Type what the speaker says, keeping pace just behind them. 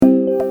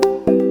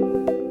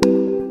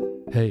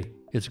Hey,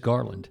 it's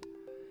Garland,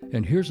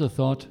 and here's a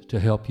thought to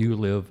help you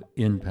live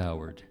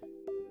empowered.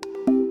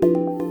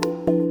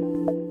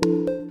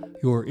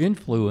 Your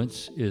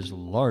influence is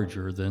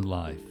larger than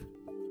life.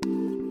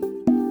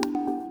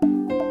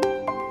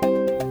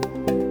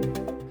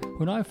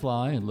 When I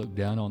fly and look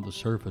down on the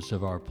surface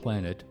of our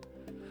planet,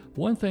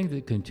 one thing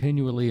that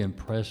continually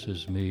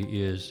impresses me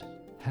is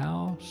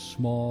how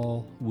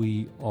small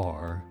we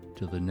are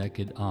to the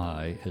naked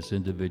eye as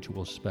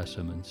individual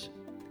specimens.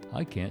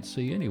 I can't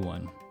see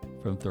anyone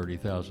from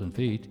 30,000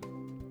 feet.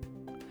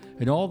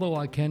 And although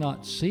I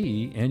cannot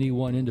see any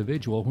one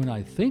individual, when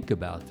I think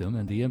about them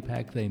and the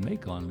impact they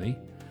make on me,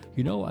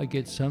 I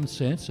get some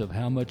sense of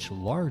how much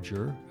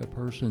larger a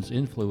person's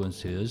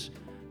influence is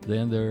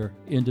than their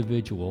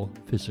individual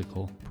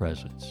physical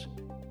presence.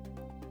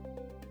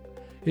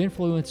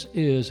 Influence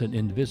is an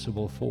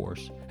invisible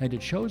force, and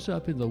it shows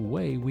up in the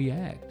way we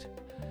act.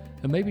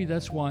 And maybe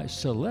that's why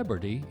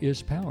celebrity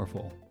is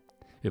powerful.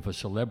 If a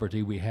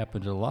celebrity we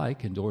happen to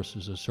like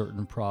endorses a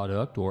certain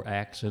product or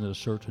acts in a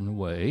certain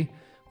way,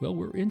 well,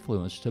 we're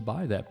influenced to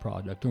buy that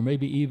product or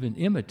maybe even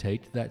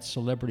imitate that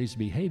celebrity's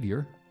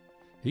behavior,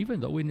 even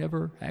though we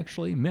never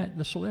actually met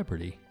the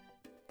celebrity.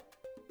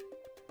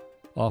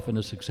 Often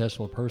a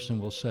successful person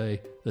will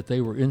say that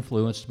they were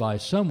influenced by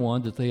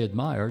someone that they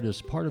admired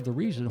as part of the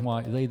reason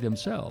why they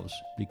themselves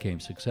became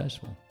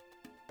successful.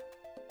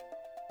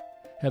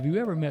 Have you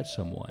ever met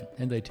someone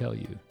and they tell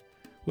you,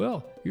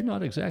 well, you're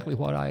not exactly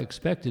what I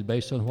expected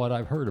based on what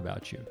I've heard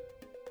about you?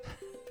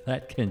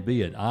 That can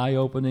be an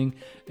eye-opening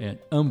and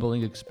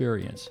humbling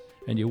experience.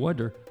 And you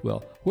wonder,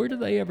 well, where did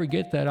they ever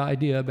get that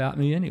idea about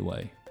me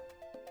anyway?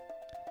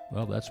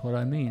 Well, that's what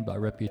I mean by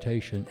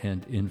reputation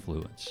and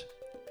influence.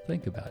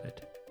 Think about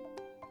it.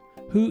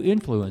 Who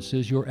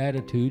influences your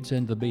attitudes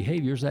and the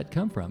behaviors that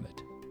come from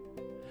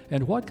it?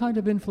 And what kind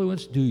of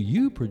influence do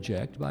you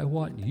project by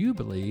what you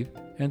believe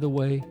and the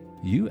way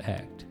you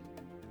act?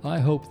 I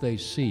hope they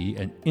see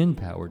an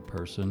empowered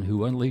person who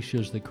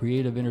unleashes the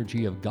creative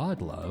energy of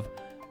God love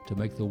to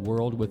make the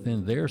world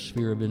within their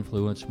sphere of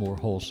influence more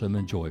wholesome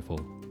and joyful.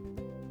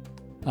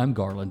 I'm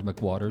Garland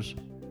McWaters.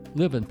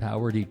 Live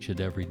empowered each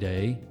and every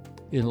day.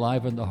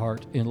 Enliven the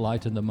heart,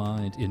 enlighten the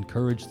mind,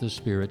 encourage the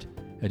spirit,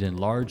 and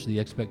enlarge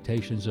the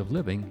expectations of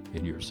living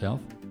in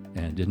yourself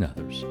and in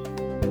others.